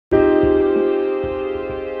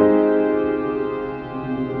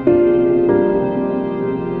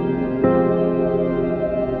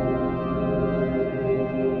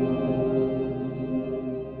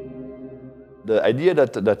the idea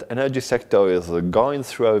that energy sector is going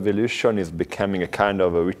through a revolution is becoming a kind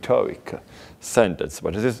of a rhetoric sentence,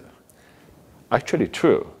 but it is actually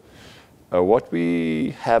true. What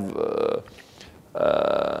we have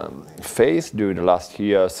faced during the last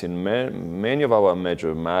years in many of our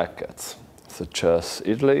major markets, such as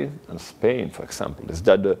Italy and Spain, for example, is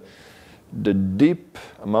that the deep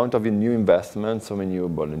amount of new investments of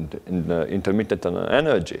renewable in intermittent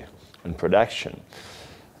energy and production,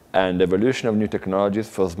 and the evolution of new technologies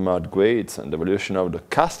for smart grids, and the evolution of the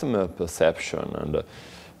customer perception, and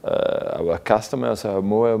our customers are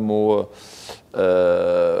more and more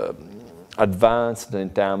advanced in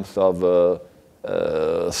terms of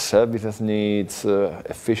services needs,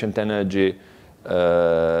 efficient energy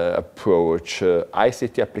approach,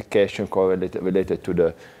 ICT application related to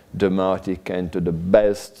the dramatic and to the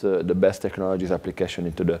best technologies application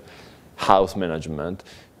into the house management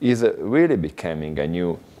is really becoming a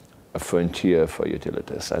new frontier for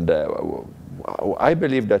utilities. And I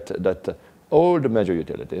believe that all the major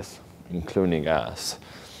utilities, including us,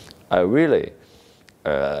 are really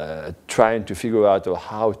trying to figure out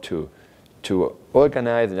how to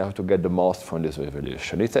organize and how to get the most from this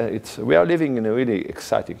revolution. We are living in really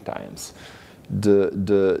exciting times.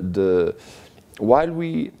 While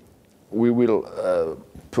we will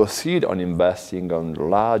proceed on investing on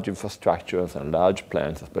large infrastructures and large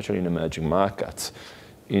plants, especially in emerging markets,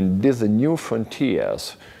 in these new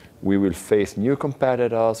frontiers, we will face new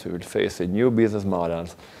competitors, we will face new business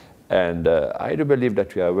models, and I do believe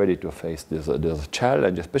that we are ready to face this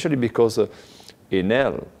challenge, especially because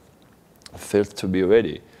Enel feels to be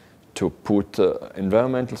ready to put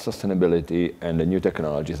environmental sustainability and the new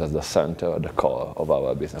technologies at the center, at the core of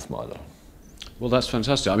our business model. Well, that's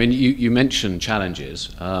fantastic. I mean, you mentioned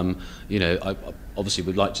challenges. You know, obviously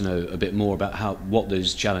we'd like to know a bit more about what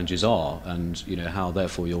those challenges are, and you know how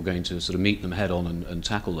therefore you're going to sort of meet them head on and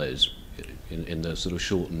tackle those in the sort of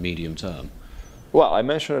short and medium term. Well, I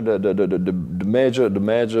mentioned the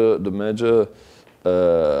major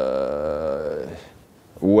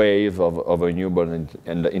wave of renewable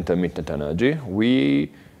and intermittent energy.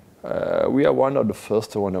 We are one of the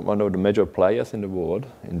first, one of the major players in the world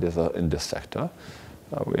in this sector.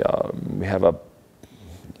 We have a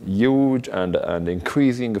huge and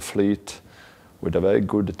increasing fleet with a very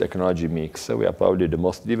good technology mix. We are probably the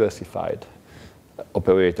most diversified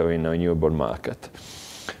operator in the renewable market.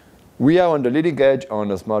 We are on the leading edge on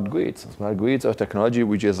the smart grids. Smart grids are technology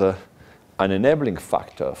which is an enabling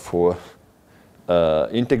factor for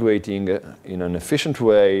integrating in an efficient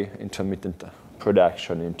way intermittent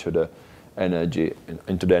production into the energy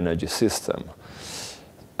system.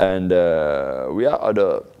 And we are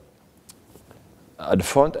at the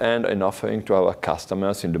front end in offering to our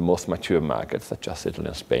customers in the most mature markets, such as Italy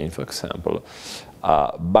and Spain, for example,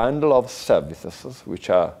 a bundle of services which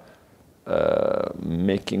are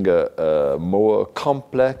making a more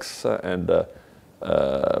complex and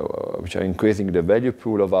which are increasing the value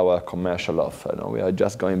pool of our commercial offer. Now, we are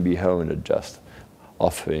just going beyond just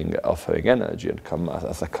offering energy and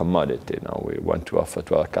as a commodity. Now we want to offer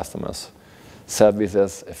to our customers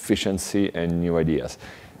services, efficiency, and new ideas.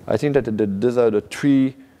 I think that these are the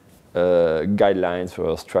three guidelines for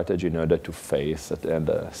our strategy in order to face and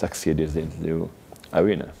succeed in this new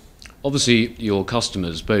arena. Obviously, your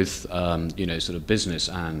customers, both you know, sort of business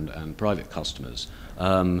and private customers,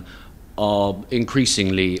 are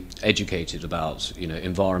increasingly educated about, you know,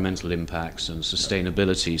 environmental impacts and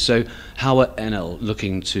sustainability. So, how are Enel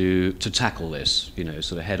looking to tackle this, you know,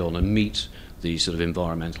 sort of head on and meet the sort of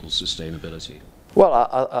environmental sustainability? Well,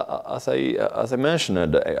 as I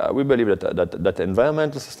mentioned, we believe that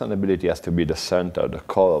environmental sustainability has to be the center, the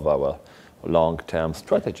core of our long-term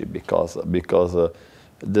strategy, because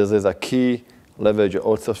this is a key leverage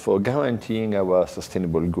also for guaranteeing our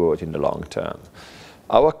sustainable growth in the long term.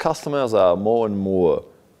 Our customers are more and more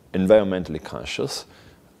environmentally conscious,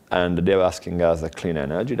 and they're asking us a clean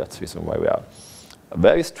energy. That's the reason why we are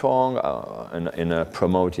very strong in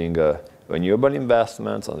promoting renewable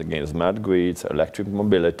investments, and again, smart grids, electric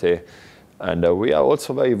mobility, and we are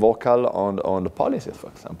also very vocal on the policies, for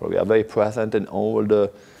example. We are very present in all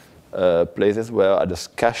the places where a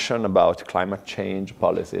discussion about climate change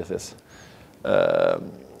policies is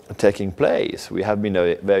taking place. We have been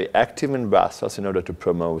very active in Brussels in order to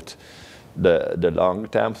promote the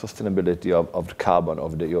long-term sustainability of the carbon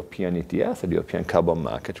of the European ETS, the European carbon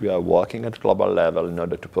market. We are working at global level in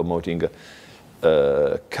order to promoting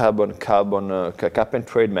cap and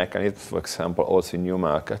trade mechanisms, for example, also in new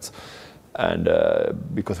markets. And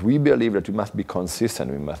because we believe that we must be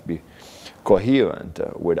consistent, we must be coherent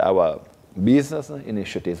with our business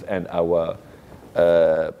initiatives and our,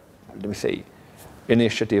 let me say,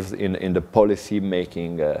 initiatives in the policy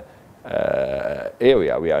making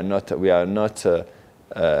area. We are not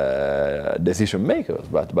decision makers,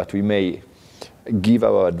 but we may give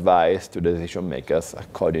our advice to the decision makers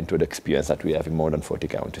according to the experience that we have in more than 40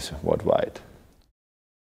 countries worldwide.